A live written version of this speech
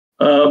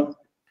Uh,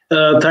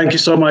 Thank you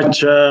so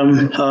much.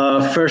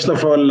 First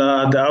of all,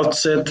 at the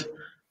outset,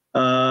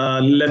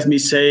 let me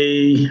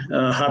say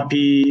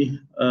happy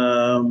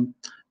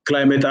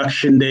Climate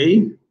Action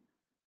Day.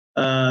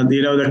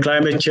 The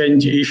climate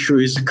change issue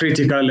is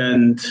critical,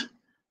 and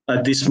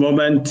at this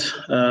moment,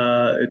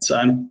 it's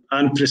an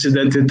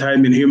unprecedented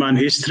time in human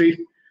history,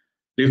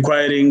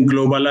 requiring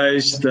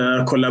globalized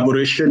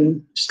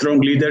collaboration, strong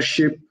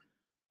leadership,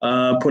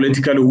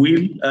 political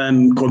will,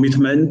 and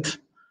commitment,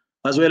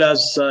 as well as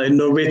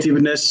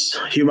innovativeness,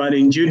 human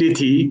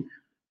ingenuity,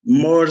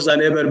 more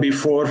than ever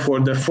before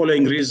for the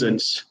following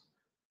reasons.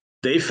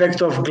 The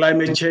effect of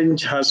climate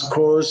change has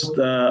caused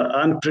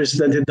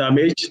unprecedented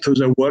damage to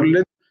the world,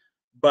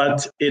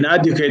 but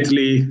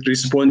inadequately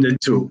responded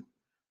to.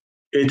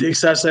 It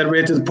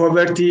exacerbated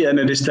poverty and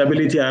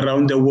instability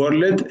around the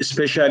world,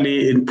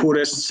 especially in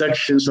poorest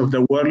sections of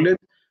the world,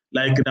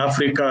 like in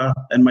Africa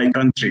and my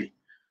country.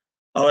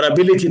 Our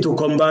ability to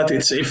combat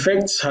its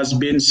effects has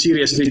been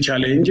seriously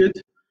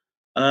challenged.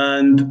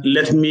 And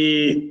let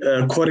me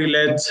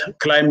correlate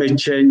climate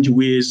change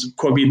with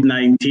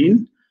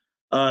COVID-19,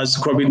 as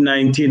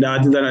COVID-19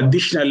 added an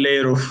additional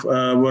layer of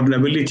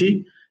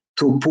vulnerability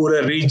to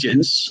poorer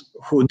regions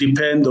who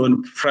depend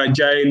on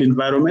fragile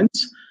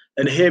environments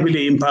and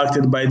heavily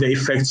impacted by the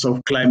effects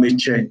of climate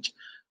change,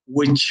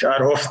 which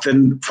are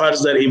often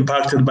further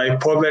impacted by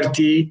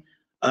poverty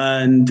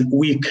and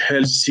weak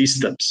health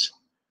systems.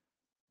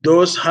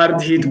 Those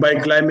hard hit by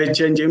climate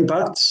change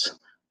impacts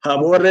have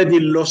already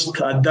lost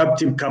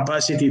adaptive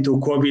capacity to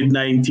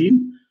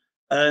COVID-19,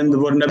 and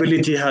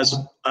vulnerability has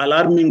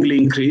alarmingly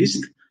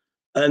increased.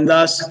 And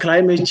thus,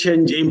 climate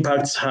change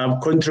impacts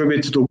have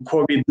contributed to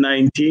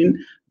COVID-19,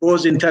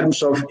 both in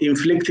terms of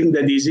inflicting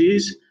the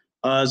disease,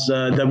 as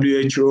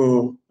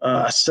WHO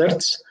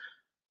asserts,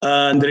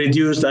 and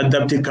reduced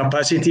adaptive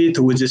capacity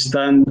to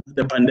withstand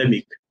the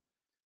pandemic.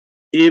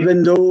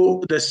 Even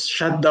though the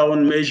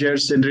shutdown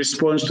measures in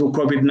response to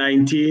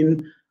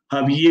COVID-19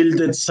 have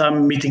yielded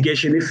some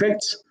mitigation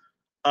effects,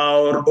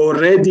 our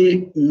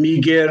already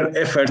meager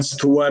efforts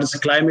towards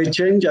climate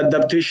change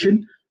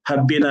adaptation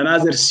have been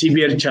another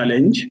severe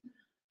challenge.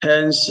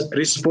 Hence,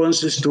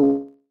 responses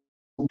to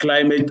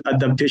climate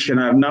adaptation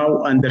are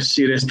now under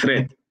serious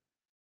threat.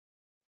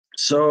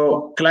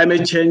 So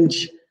climate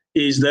change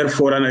is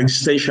therefore an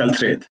existential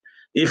threat.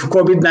 If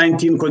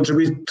COVID-19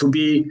 contributes to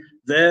be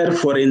there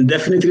for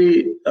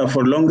indefinitely,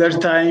 for longer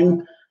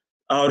time,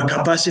 our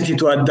capacity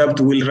to adapt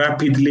will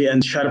rapidly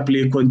and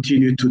sharply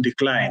continue to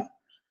decline.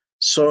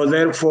 So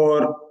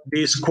therefore,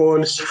 this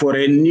calls for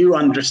a new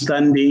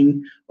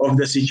understanding of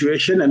the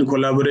situation and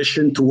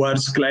collaboration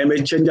towards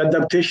climate change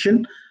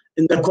adaptation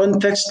in the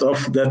context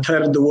of the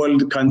third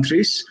world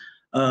countries,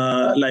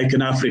 like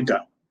in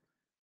Africa.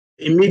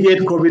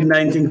 Immediate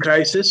COVID-19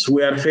 crisis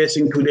we are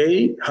facing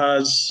today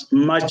has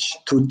much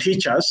to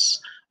teach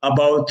us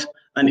about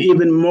an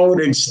even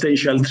more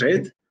existential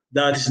threat,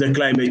 that is the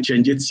climate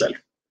change itself.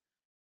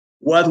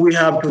 What we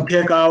have to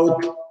take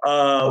out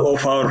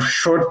of our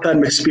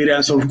short-term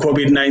experience of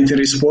COVID-19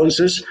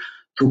 responses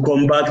to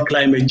combat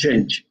climate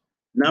change.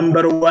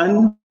 Number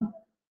one,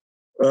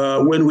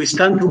 when we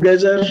stand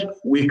together,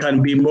 we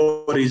can be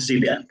more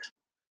resilient.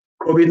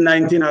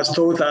 COVID-19 has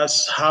taught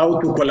us how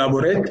to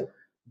collaborate,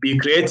 be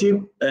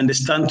creative, and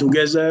stand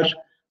together,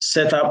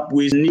 set up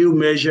with new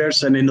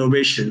measures and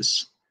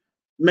innovations.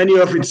 Many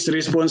of its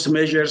response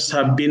measures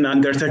have been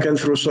undertaken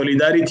through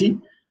solidarity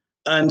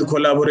and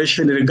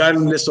collaboration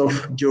regardless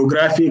of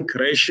geographic,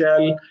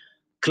 racial,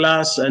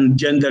 class, and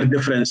gender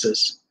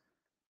differences.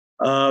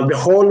 The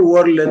whole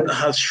world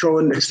has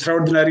shown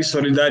extraordinary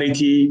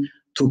solidarity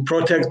to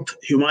protect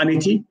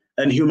humanity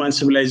and human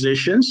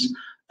civilizations.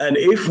 And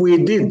if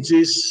we did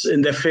this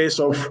in the face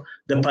of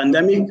the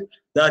pandemic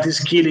that is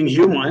killing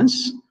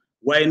humans,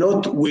 why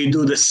not we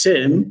do the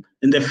same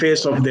in the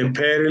face of the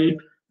peril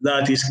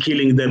that is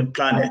killing the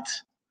planet?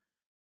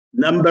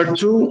 Number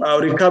two,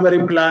 our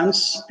recovery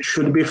plans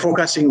should be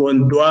focusing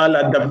on dual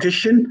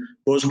adaptation,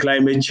 both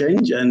climate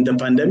change and the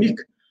pandemic.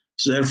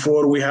 So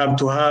therefore, we have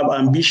to have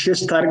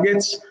ambitious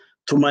targets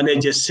to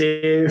manage a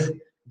safe,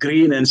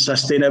 green, and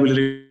sustainable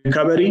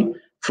recovery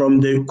from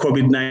the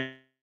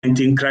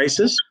COVID-19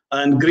 crisis.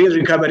 And green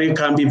recovery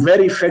can be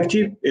very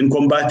effective in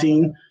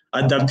combating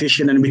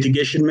adaptation and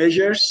mitigation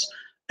measures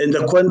in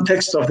the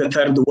context of the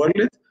third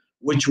world,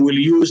 which will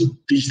use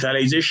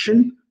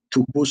digitalization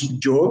to boost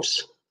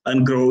jobs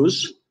and growth,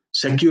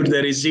 secure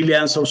the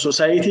resilience of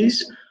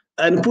societies,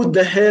 and put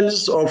the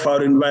health of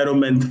our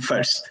environment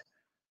first.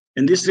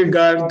 In this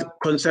regard,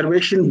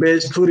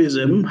 conservation-based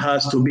tourism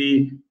has to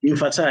be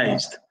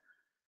emphasized,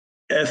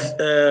 as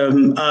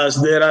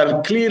there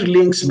are clear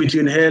links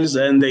between health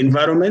and the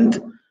environment.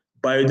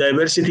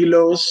 Biodiversity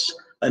loss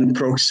and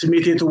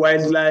proximity to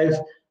wildlife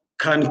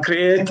can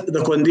create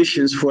the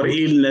conditions for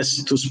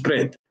illness to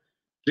spread.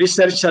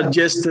 Research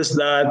suggests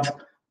that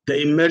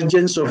the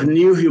emergence of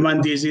new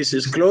human disease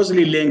is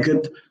closely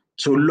linked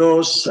to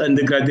loss and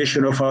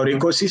degradation of our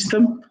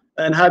ecosystem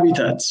and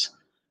habitats,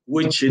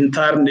 which in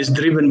turn is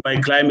driven by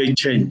climate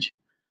change.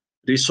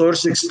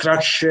 resource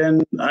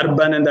extraction,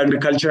 urban and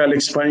agricultural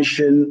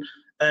expansion,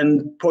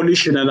 and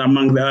pollution, and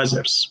among the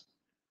others.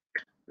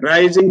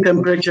 Rising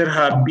temperature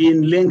have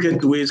been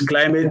linked with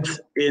climate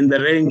in the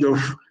range of,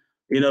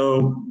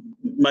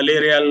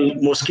 malarial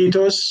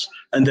mosquitoes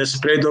and the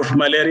spread of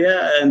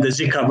malaria and the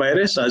Zika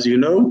virus, as you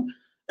know,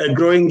 a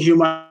growing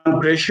human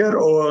pressure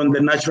on the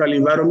natural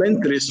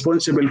environment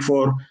responsible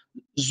for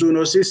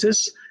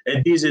zoonosis,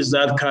 a disease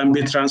that can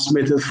be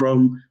transmitted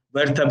from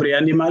vertebrate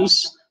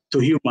animals to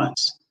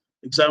humans.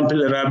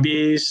 Example,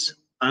 rabies,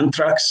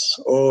 anthrax,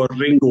 or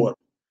ringworm.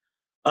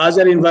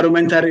 Other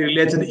environmentally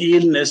related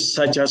illness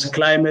such as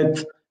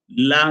climate,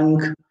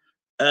 lung,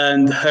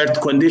 and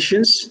heart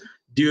conditions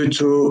due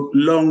to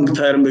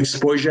long-term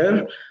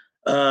exposure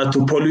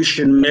to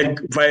pollution make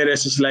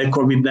viruses like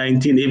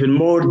COVID-19 even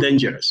more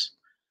dangerous.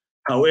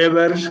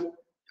 However,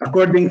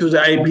 according to the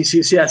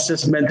IPCC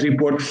Assessment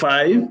Report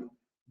 5,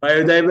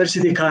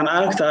 biodiversity can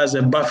act as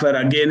a buffer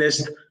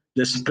against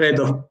the spread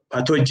of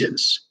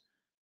pathogens.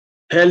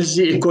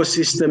 Healthy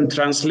ecosystem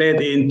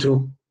translate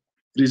into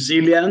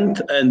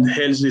resilient and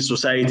healthy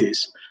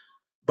societies.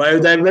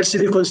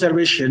 Biodiversity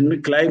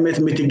conservation, climate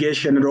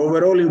mitigation, and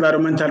overall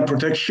environmental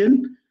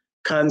protection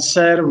can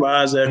serve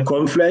as a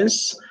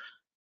confluence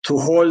to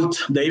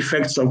halt the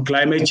effects of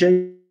climate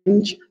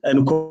change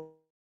and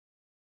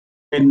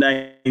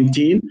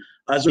COVID-19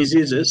 as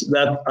diseases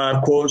that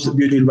are caused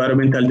due to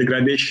environmental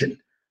degradation.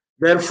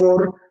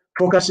 Therefore,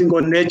 focusing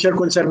on nature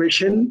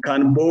conservation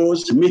can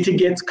both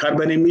mitigate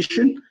carbon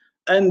emission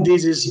and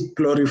disease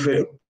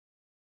proliferation,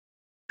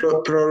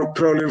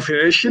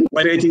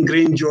 by creating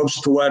green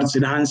jobs towards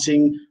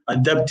enhancing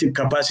adaptive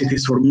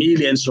capacities for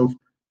millions of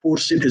poor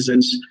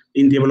citizens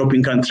in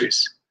developing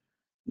countries.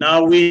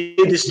 Now we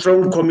need a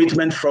strong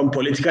commitment from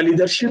political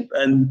leadership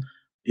and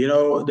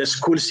the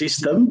school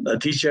system. The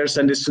teachers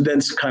and the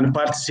students can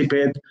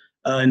participate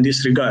in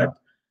this regard.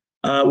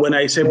 When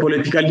I say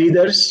political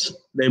leaders,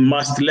 they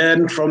must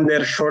learn from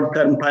their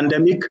short-term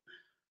pandemic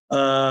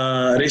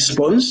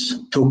response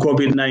to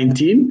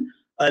COVID-19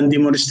 and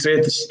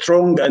demonstrate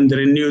strong and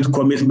renewed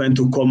commitment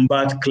to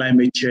combat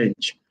climate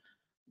change.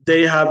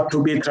 They have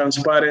to be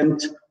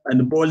transparent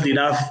and bold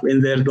enough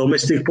in their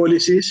domestic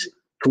policies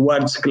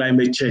towards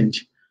climate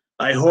change.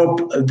 I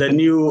hope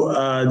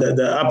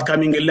the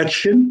upcoming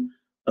election,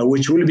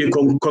 which will be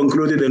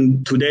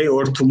concluded today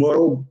or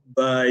tomorrow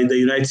by the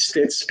United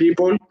States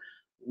people,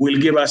 will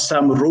give us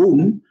some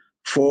room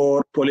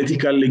for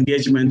political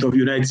engagement of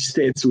United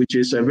States, which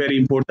is a very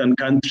important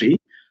country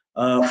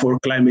for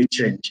climate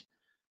change.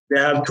 They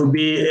have to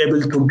be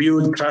able to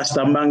build trust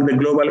among the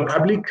global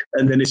public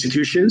and the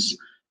institutions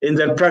in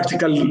their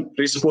practical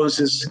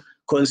responses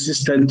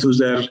consistent to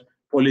their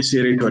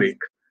policy rhetoric.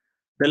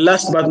 The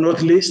last but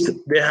not least,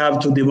 they have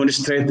to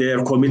demonstrate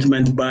their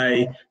commitment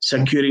by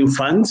securing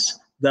funds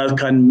that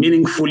can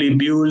meaningfully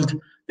build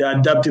the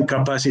adaptive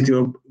capacity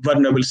of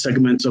vulnerable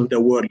segments of the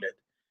world.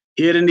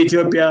 Here in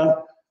Ethiopia,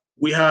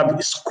 we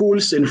have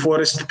schools in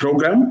forest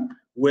program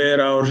where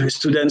our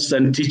students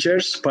and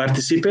teachers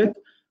participate.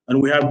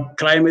 And we have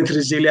climate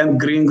resilient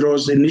green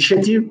growth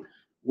initiative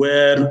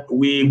where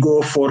we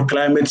go for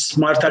climate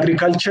smart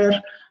agriculture,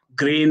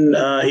 green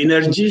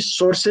energy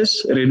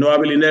sources,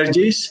 renewable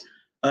energies,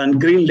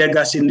 and green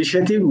legacy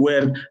initiative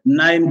where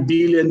 9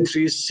 billion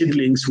tree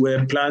seedlings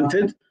were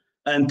planted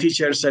and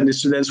teachers and the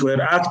students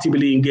were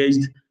actively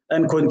engaged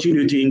and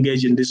continue to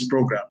engage in these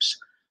programs.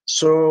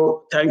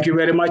 So thank you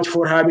very much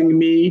for having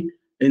me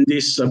in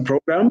this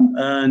program,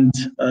 and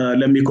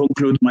let me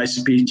conclude my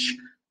speech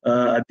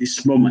at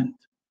this moment.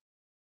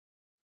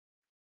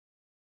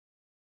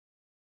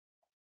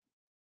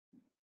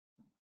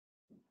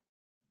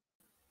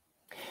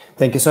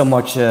 Thank you so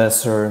much,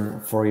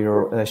 sir, for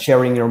your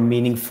sharing your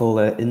meaningful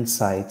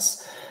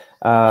insights.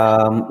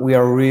 We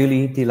are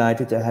really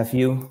delighted to have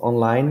you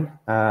online,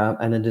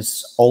 and it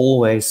is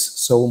always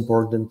so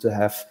important to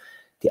have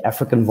the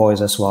African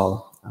voice as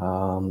well.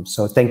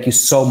 So thank you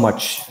so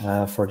much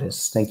for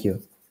this. Thank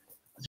you.